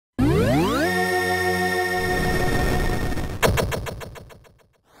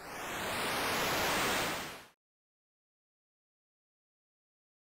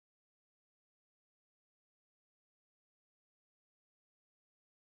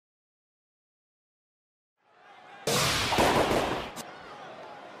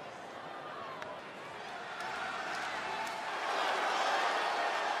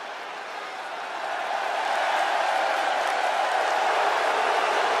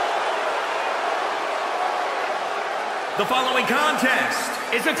The following contest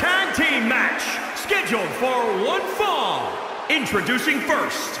is a tag team match scheduled for one fall. Introducing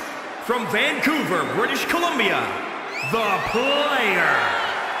first, from Vancouver, British Columbia, the Player,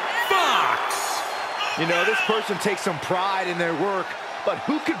 Fox. You know, this person takes some pride in their work, but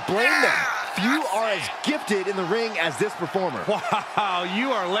who could blame them? Few are as gifted in the ring as this performer. Wow,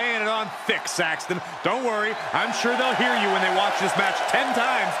 you are laying it on thick, Saxton. Don't worry, I'm sure they'll hear you when they watch this match 10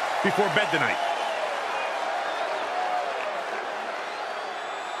 times before bed tonight.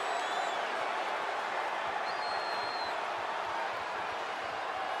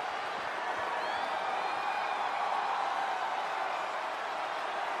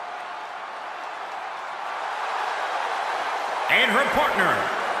 And her partner,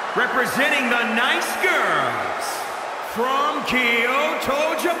 representing the Nice Girls, from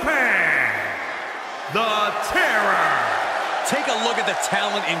Kyoto, Japan, the Terror. Take a look at the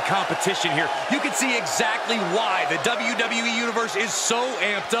talent in competition here. You can see exactly why the WWE Universe is so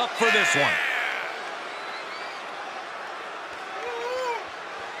amped up for this one.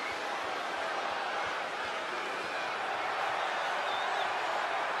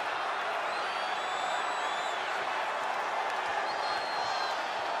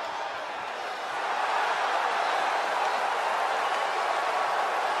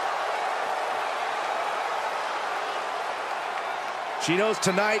 She knows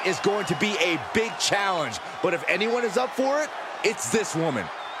tonight is going to be a big challenge, but if anyone is up for it, it's this woman.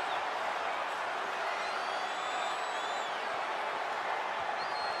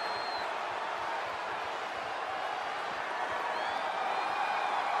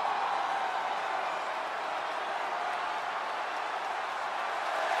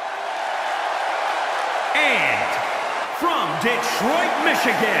 And from Detroit,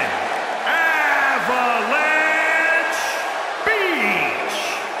 Michigan, Avalanche.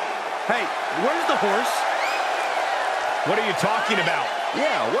 Hey, where's the horse? What are you talking about?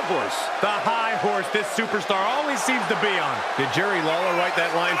 Yeah, what horse? The high horse this superstar always seems to be on. Did Jerry Lawler write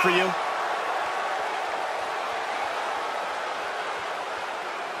that line for you?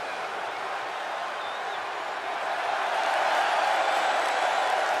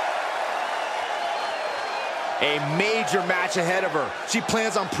 A major match ahead of her. She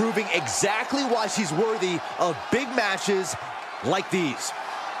plans on proving exactly why she's worthy of big matches like these.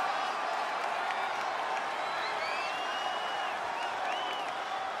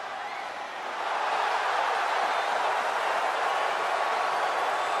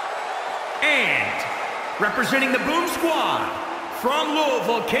 And representing the Boom Squad, from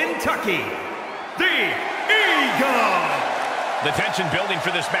Louisville, Kentucky, the Eagle. The tension building for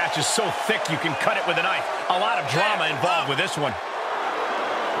this match is so thick you can cut it with a knife. A lot of drama involved with this one.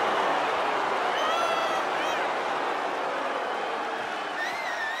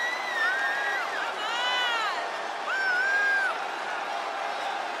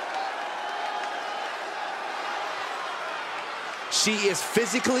 She is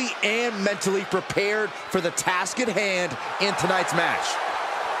physically and mentally prepared for the task at hand in tonight's match.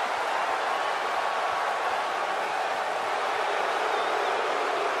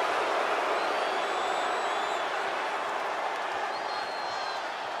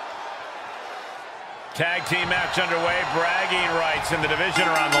 Tag team match underway. Bragging rights in the division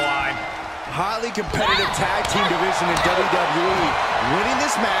are on the line. Highly competitive tag team division in WWE. Winning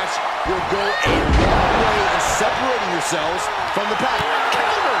this match will go a long way in separating yourselves from the pack.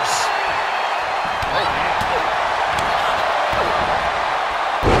 Counters! Oh, man.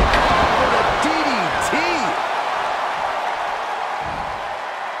 What a DDT!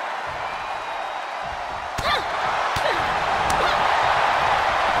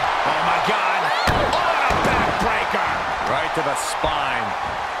 Oh, my God. What a backbreaker. Right to the spine.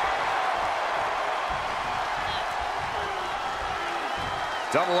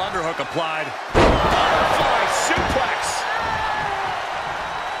 Double underhook applied. Butterfly suplex.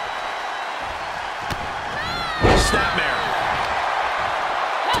 Snapmare.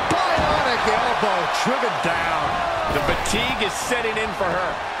 Bionic elbow driven down. The fatigue is setting in for her.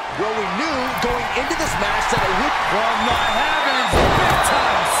 Well, we knew going into this match that it would... From the heavens, big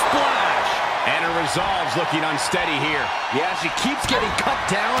time splash. And her resolve's looking unsteady here. Yeah, she keeps getting cut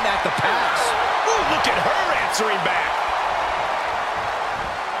down at the pass. Ooh, look at her answering back.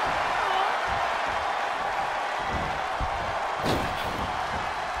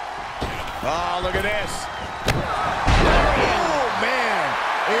 Oh, look at this. Oh, man.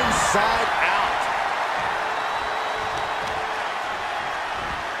 Inside out.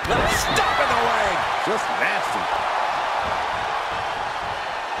 Stop in the leg. Just nasty.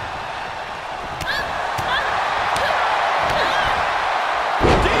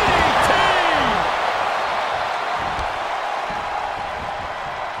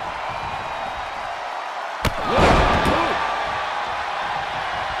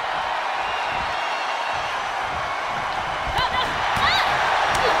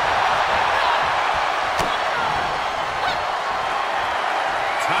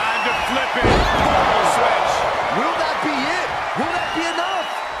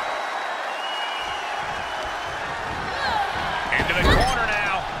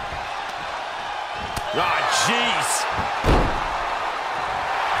 Ah, jeez.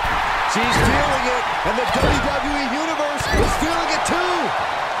 She's feeling it, and the WWE Universe is feeling it too.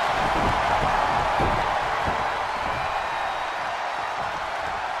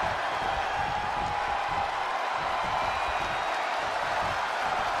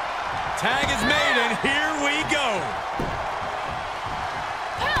 Tag is made, and here we go.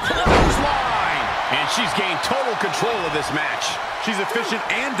 Clothesline. And she's gained total control of this match. She's efficient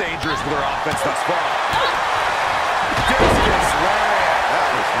and dangerous with her offense thus far. Discus lariat. That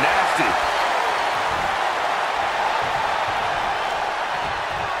was nasty.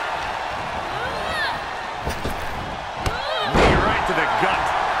 Knee right to the gut.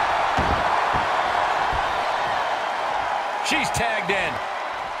 She's tagged in.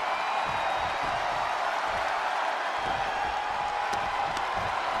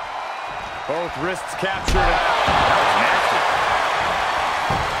 Both wrists captured. That was nasty.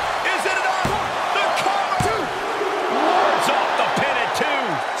 Is it enough? The cover! Wards off the pin at 2.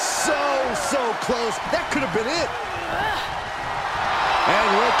 So close. That could have been it. And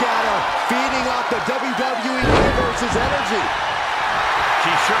look at her, feeding off the WWE Universe's energy.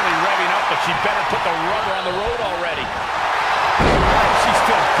 She's surely revving up, but she better put the rubber on the road already. She's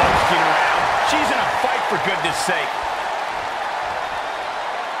still boasting around. She's in a fight, for goodness sake.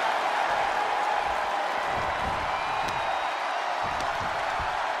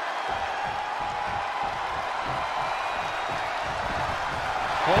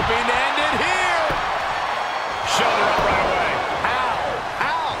 Hoping to end it here. Shoulder up right away.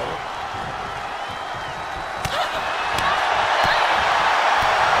 Ow!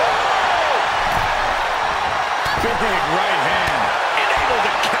 Big right hand. And able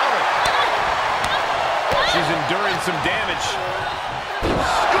to counter. She's enduring some damage.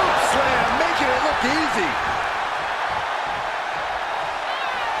 Scoop slam, making it look easy.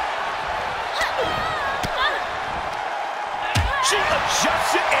 She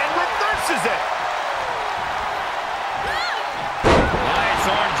adjusts it and reverses it. Nice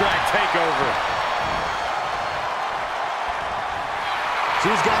arm drag takeover.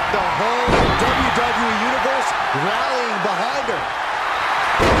 She's got the whole WWE Universe rallying behind her.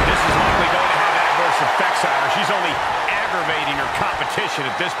 This is likely going to have adverse effects on her. She's only aggravating her competition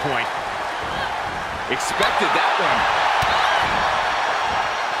at this point. Expected that one.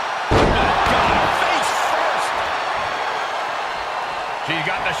 She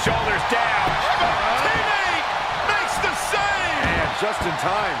got the shoulders down. Teammate makes the save. And just in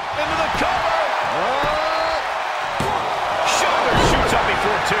time. Into the cover. Shoulder shoots up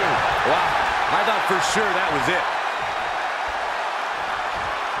before 2. Wow, I thought for sure that was it.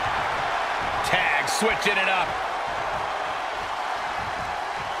 Tag switching it up.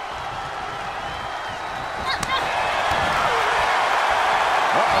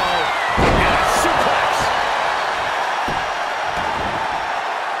 And a suplex.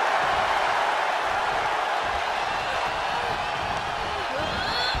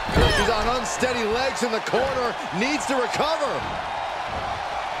 She's on unsteady legs in the corner, needs to recover.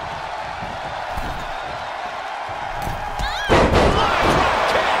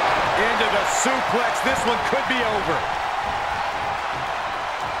 Into the suplex. This one could be over.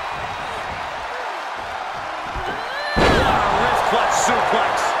 Wrist clutch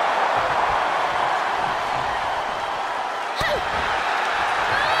suplex.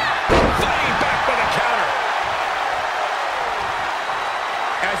 Fighting back with a counter.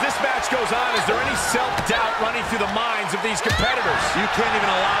 As this match goes on, is there any self-doubt running through the minds of these competitors? You can't even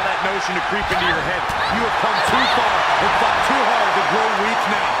allow that notion to creep into your head. You have come too far and fought too hard to grow weak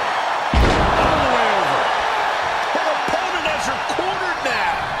now. All the way over. Her opponent has her cornered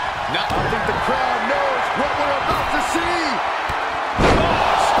now. I think the crowd knows what we're about to see.